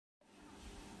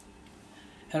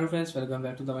Hello friends, welcome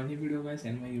back to the new video guys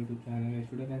and my YouTube channel. Guys,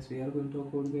 today friends we are going to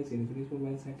talk about guys Infinix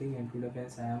mobile setting, and today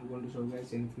friends I am going to show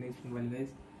guys Infinix mobile guys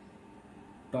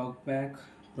TalkBack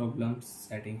problem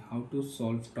setting. How to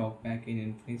solve TalkBack in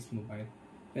Infinix mobile.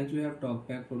 Friends, we have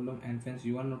TalkBack problem and friends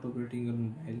you are not operating your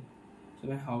mobile.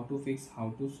 So how to fix, how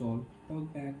to solve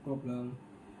TalkBack problem.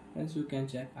 Friends, you can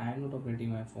check I am not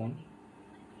operating my phone.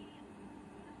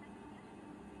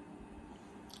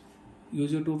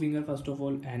 Use your two finger first of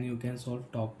all and you can solve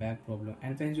TalkBack problem.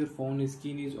 And friends, your phone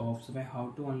screen is off, so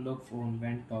how to unlock phone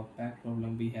when TalkBack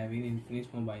problem we have in Infinix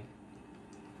mobile.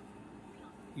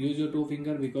 Use your two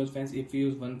finger because friends if you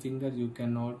use one finger you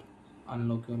cannot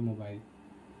unlock your mobile.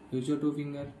 Use your two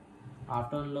finger.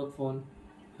 After unlock phone,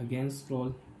 again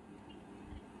scroll.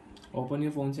 Open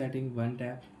your phone setting, one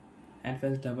tap, and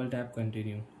friends double tap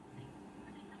continue.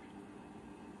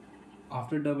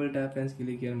 After double tap friends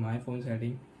click here my phone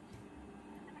setting.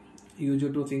 Use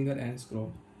your two finger and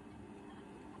scroll.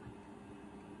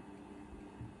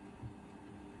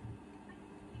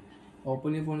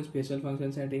 Open your phone special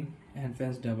function setting and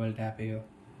friends double tap here.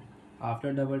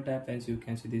 After double tap friends you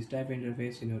can see this type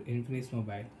interface in your Infinix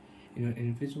mobile. In your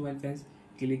Infinix mobile friends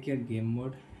click here game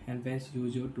mode and friends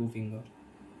use your two finger.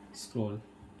 Scroll.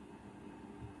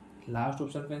 Last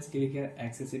option friends click here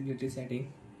accessibility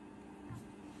setting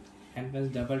and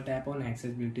friends double tap on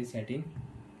accessibility setting.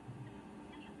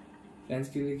 Friends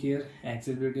click here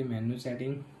accessibility menu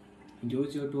setting.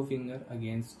 Use your two finger,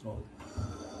 again scroll.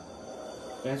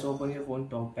 Friends open your phone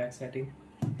TalkBack setting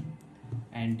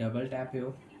and double tap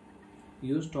here.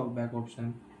 Use TalkBack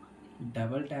option.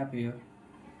 Double tap here.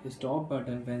 Stop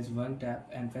button friends one tap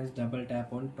and friends double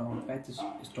tap on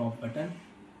TalkBack stop button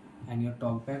and your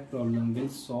TalkBack problem will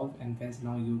solve. And friends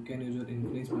now you can use your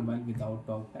Infinix mobile without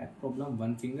TalkBack problem.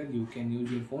 One finger you can use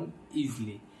your phone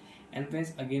easily. And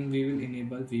friends again we will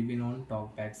enable on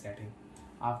TalkBack setting.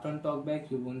 After on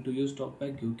TalkBack you want to use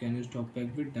TalkBack, you can use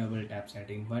TalkBack with double tap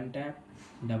setting. One tap,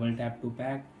 double tap to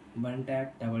back, one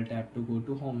tap, double tap to go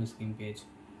to home screen page,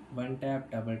 one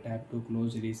tap, double tap to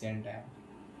close recent app.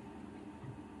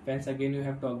 Friends again you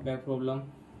have TalkBack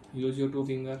problem. Use your two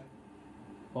finger.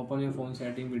 Open your phone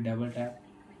setting with double tap.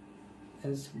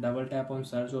 Friends double tap on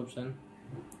search option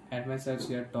and my search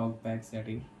here TalkBack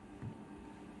setting.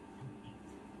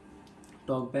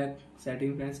 TalkBack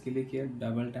setting friends click here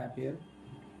double tap here.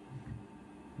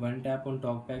 One tap on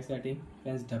TalkBack setting,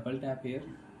 friends double tap here.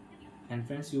 And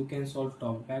friends you can solve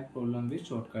TalkBack problem with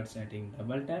shortcut setting.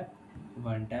 Double tap,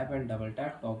 one tap and double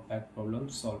tap, TalkBack problem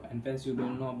solved. And friends you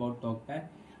don't know about TalkBack,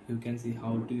 you can see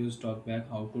how to use TalkBack,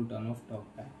 how to turn off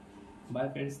TalkBack. Bye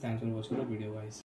friends, thanks for watching the video guys.